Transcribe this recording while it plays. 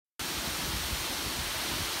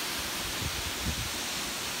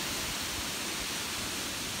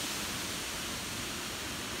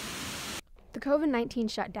COVID-19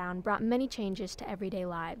 shutdown brought many changes to everyday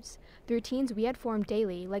lives. The routines we had formed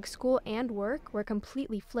daily, like school and work, were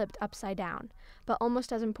completely flipped upside down. But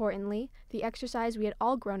almost as importantly, the exercise we had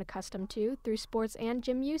all grown accustomed to through sports and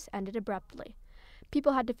gym use ended abruptly.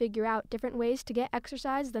 People had to figure out different ways to get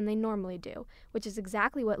exercise than they normally do, which is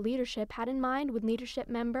exactly what leadership had in mind when leadership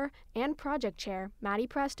member and project chair Maddie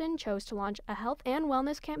Preston chose to launch a health and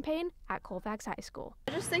wellness campaign at Colfax High School.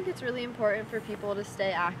 I just think it's really important for people to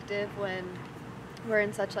stay active when we're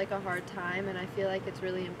in such a hard time, and I feel like it's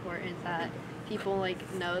really important that people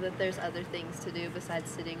know that there's other things to do besides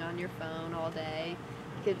sitting on your phone all day.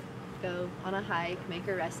 You could go on a hike, make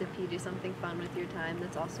a recipe, do something fun with your time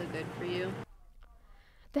that's also good for you.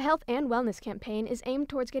 The Health and Wellness campaign is aimed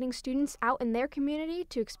towards getting students out in their community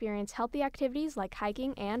to experience healthy activities like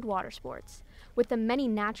hiking and water sports. With the many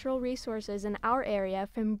natural resources in our area,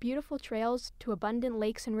 from beautiful trails to abundant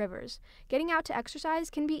lakes and rivers, getting out to exercise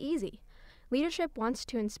can be easy. Leadership wants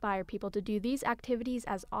to inspire people to do these activities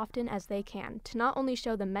as often as they can, to not only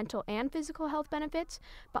show the mental and physical health benefits,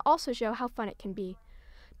 but also show how fun it can be.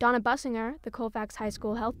 Donna Bussinger, the Colfax High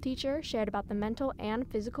School health teacher, shared about the mental and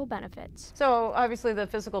physical benefits. So obviously the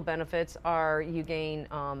physical benefits are you gain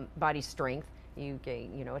body strength, you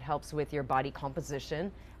gain, it helps with your body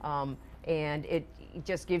composition, and it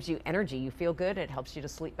just gives you energy. You feel good, it helps you to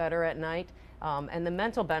sleep better at night. And the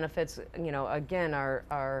mental benefits, again,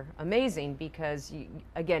 are amazing because,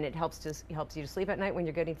 it helps you to sleep at night when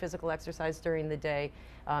you're getting physical exercise during the day.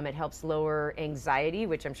 It helps lower anxiety,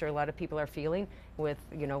 which I'm sure a lot of people are feeling with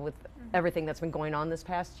everything that's been going on this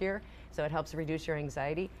past year. So it helps reduce your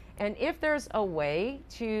anxiety. And if there's a way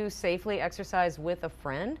to safely exercise with a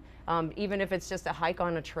friend, even if it's just a hike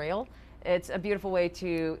on a trail, it's a beautiful way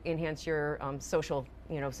to enhance your social,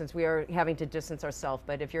 since we are having to distance ourselves.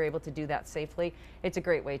 But if you're able to do that safely, it's a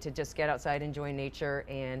great way to just get outside, enjoy nature,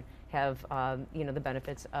 and have, the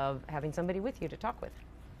benefits of having somebody with you to talk with.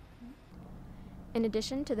 In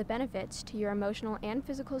addition to the benefits to your emotional and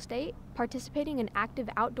physical state, participating in active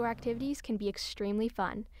outdoor activities can be extremely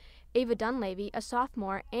fun. Ava Dunleavy, a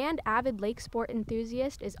sophomore and avid lake sport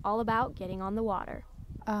enthusiast, is all about getting on the water.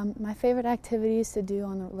 My favorite activities to do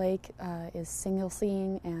on the lake is single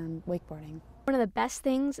skiing and wakeboarding. One of the best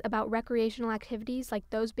things about recreational activities like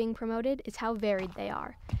those being promoted is how varied they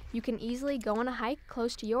are. You can easily go on a hike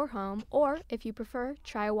close to your home, or, if you prefer,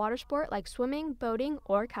 try a water sport like swimming, boating,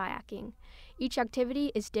 or kayaking. Each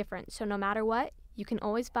activity is different, so no matter what, you can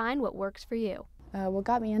always find what works for you. What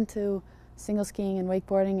got me into single skiing and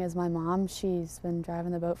wakeboarding is my mom. She's been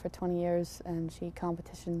driving the boat for 20 years, and she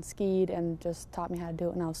competition skied and just taught me how to do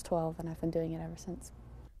it when I was 12, and I've been doing it ever since.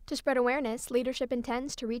 To spread awareness, leadership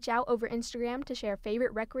intends to reach out over Instagram to share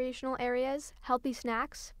favorite recreational areas, healthy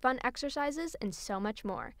snacks, fun exercises, and so much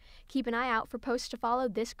more. Keep an eye out for posts to follow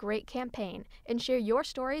this great campaign and share your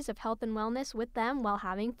stories of health and wellness with them while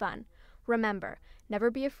having fun. Remember,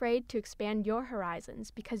 never be afraid to expand your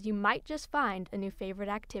horizons because you might just find a new favorite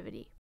activity.